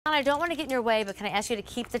I don't want to get in your way, but can I ask you to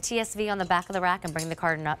keep the TSV on the back of the rack and bring the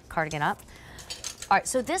cardigan up? All right,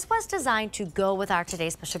 so this was designed to go with our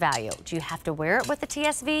today's special value. Do you have to wear it with the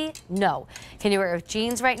TSV? No. Can you wear it with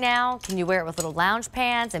jeans right now? Can you wear it with little lounge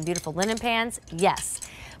pants and beautiful linen pants? Yes.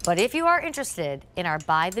 But if you are interested in our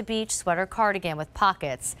By the Beach sweater cardigan with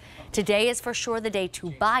pockets, today is for sure the day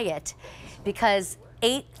to buy it, because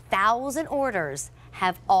 8,000 orders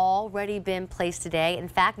have already been placed today. In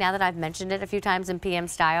fact, now that I've mentioned it a few times in PM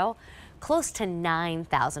Style, close to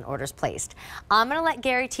 9,000 orders placed. I'm gonna let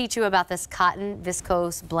Gary teach you about this cotton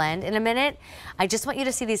viscose blend in a minute. I just want you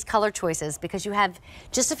to see these color choices, because you have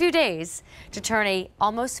just a few days to turn a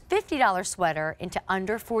almost $50 sweater into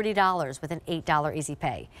under $40 with an $8 easy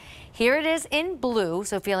pay. Here it is in blue,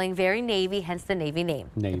 so feeling very navy, hence the navy name.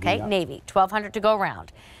 Navy, okay, yeah. Navy, 1,200 to go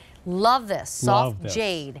around. Love this, soft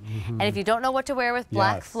jade. And if you don't know what to wear with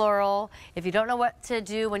black floral, if you don't know what to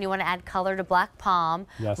do when you want to add color to black palm,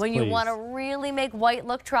 when you want to really make white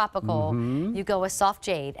look tropical, you go with soft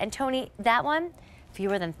jade. And Tony, that one,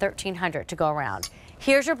 fewer than 1,300 to go around.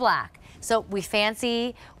 Here's your black. So we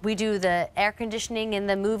fancy, we do the air conditioning in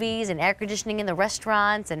the movies and air conditioning in the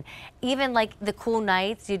restaurants, and even like the cool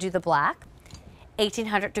nights, you do the black.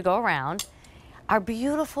 1,800 to go around. Our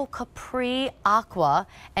beautiful capri aqua,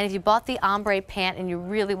 and if you bought the ombre pant and you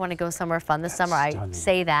really want to go somewhere fun this summer, I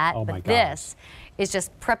say that, but this is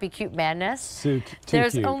just preppy cute madness.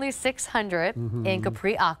 There's only 600 in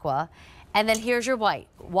capri aqua, and then here's your white.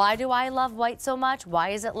 Why do I love white so much? Why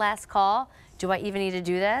is it last call? Do I even need to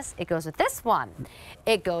do this? It goes with this one.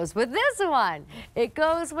 It goes with this one. It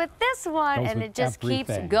goes with this one. And it just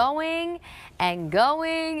keeps going and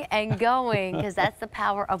going and going, because that's the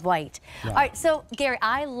power of white. All right, so Gary,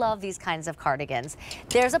 I love these kinds of cardigans.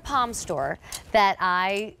 There's a Palm store that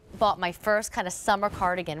I bought my first kind of summer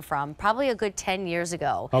cardigan from probably a good 10 years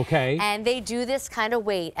ago. Okay. And they do this kind of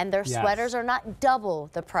weight, and their sweaters are not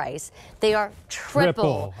double the price. They are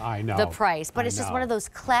triple the price. But it's just one of those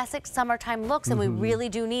classic summertime looks, and we really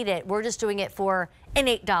do need it. We're just doing it for an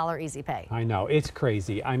 $8 easy pay. I know, it's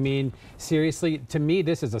crazy. I mean, seriously, to me,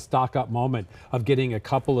 this is a stock up moment of getting a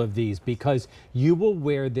couple of these, because you will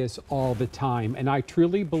wear this all the time. And I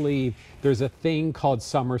truly believe there's a thing called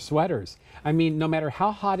summer sweaters. I mean, no matter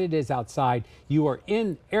how hot it is outside, you are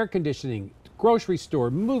in air conditioning, grocery store,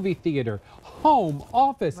 movie theater, home,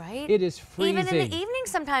 office. It is freezing. Even in the evening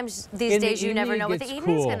sometimes these days you never know what the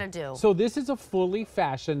evening's gonna do. So this is a fully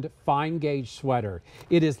fashioned fine gauge sweater.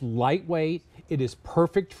 It is lightweight. It is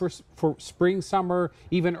perfect for spring, summer,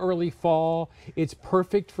 even early fall. It's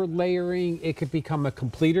perfect for layering. It could become a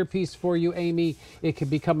completer piece for you, Amy. It could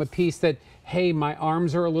become a piece that, hey, my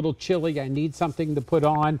arms are a little chilly, I need something to put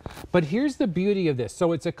on. But here's the beauty of this.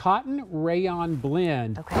 So it's a cotton rayon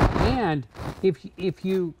blend. And if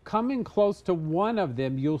you come in close to one of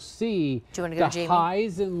them, you'll see the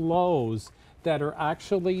highs and lows that are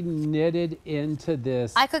actually knitted into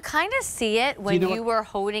this. I could kind of see it when you were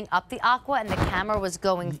holding up the aqua and the camera was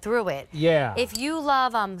going through it. If you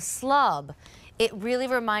love slub, it really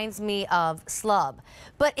reminds me of slub.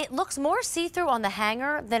 But it looks more see-through on the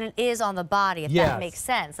hanger than it is on the body, if that makes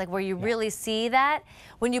sense. Like where you really see that.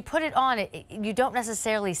 When you put it on, you don't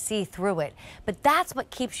necessarily see through it. But that's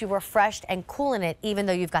what keeps you refreshed and cool in it, even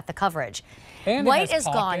though you've got the coverage. And white is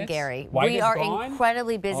gone, Gary. We are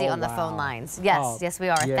incredibly busy on the phone lines. Yes, yes we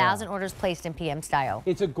are. 1,000 orders placed in PM Style.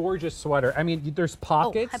 It's a gorgeous sweater. I mean, there's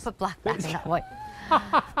pockets. Oh, I put black back in that white.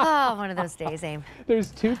 Oh, one of those days, Aim.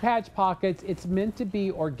 There's 2 patch pockets. It's meant to be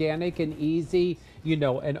organic and easy, you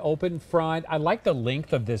know, an open front. I like the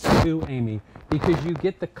length of this too, Amy, because you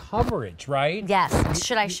get the coverage, right? Yes.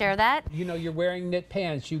 Should I share that? You know, you're wearing knit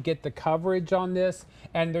pants. You get the coverage on this,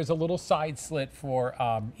 and there's a little side slit for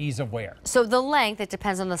ease of wear. So the length, it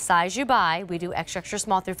depends on the size you buy. We do extra, extra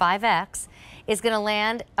small through 5X. Is going to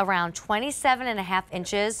land around 27.5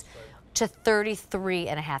 inches to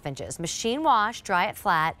 33.5 inches. Machine wash, dry it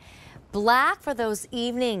flat. Black for those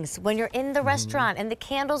evenings when you're in the restaurant and the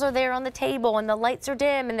candles are there on the table and the lights are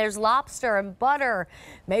dim and there's lobster and butter,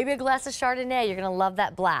 maybe a glass of Chardonnay. You're gonna love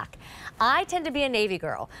that black. I tend to be a navy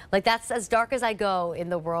girl. Like that's as dark as I go in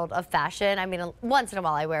the world of fashion. I mean, once in a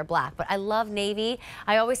while I wear black, but I love navy.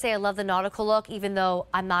 I always say I love the nautical look, even though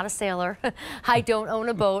I'm not a sailor. I don't own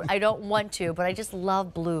a boat. I don't want to, but I just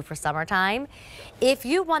love blue for summertime. If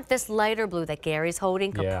you want this lighter blue that Gary's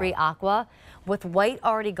holding, Capri Aqua, with white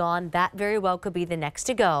already gone, that very well could be the next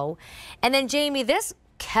to go. And then Jamie, this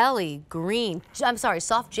Kelly green, I'm sorry,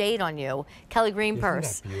 soft jade on you, Kelly green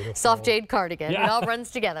purse, soft jade cardigan, it all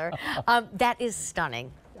runs together. That is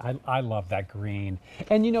stunning. I love that green.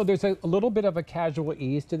 And you know, there's a little bit of a casual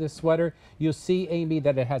ease to this sweater. You'll see, Amy,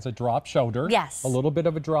 that it has a drop shoulder. Yes. A little bit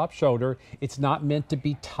of a drop shoulder. It's not meant to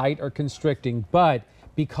be tight or constricting, but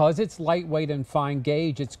because it's lightweight and fine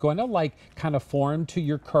gauge, it's going to like kind of form to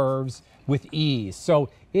your curves with ease. So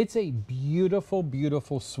it's a beautiful,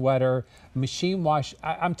 beautiful sweater. Machine wash.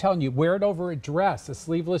 I'm telling you, wear it over a dress, a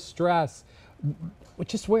sleeveless dress.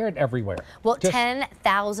 Just wear it everywhere. Well,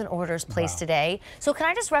 10,000 orders placed today. So can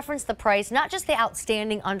I just reference the price, not just the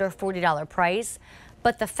outstanding under $40 price,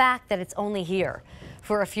 but the fact that it's only here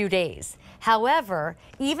for a few days. However,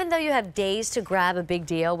 even though you have days to grab a big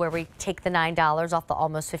deal where we take the $9 off the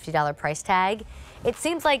almost $50 price tag, it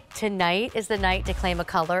seems like tonight is the night to claim a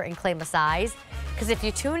color and claim a size. Because if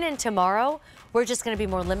you tune in tomorrow, we're just going to be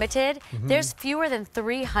more limited. There's fewer than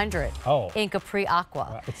 300 in Capri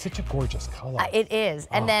Aqua. It's such a gorgeous color. It is.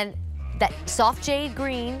 And then that soft jade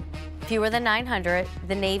green, fewer than 900.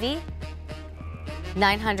 The navy,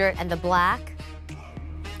 900. And the black,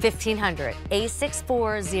 1,500.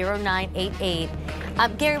 A640988.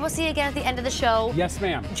 Gary, we'll see you again at the end of the show. Yes,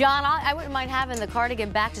 ma'am. John, I wouldn't mind having the cardigan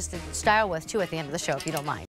back just to style with, too, at the end of the show, if you don't mind.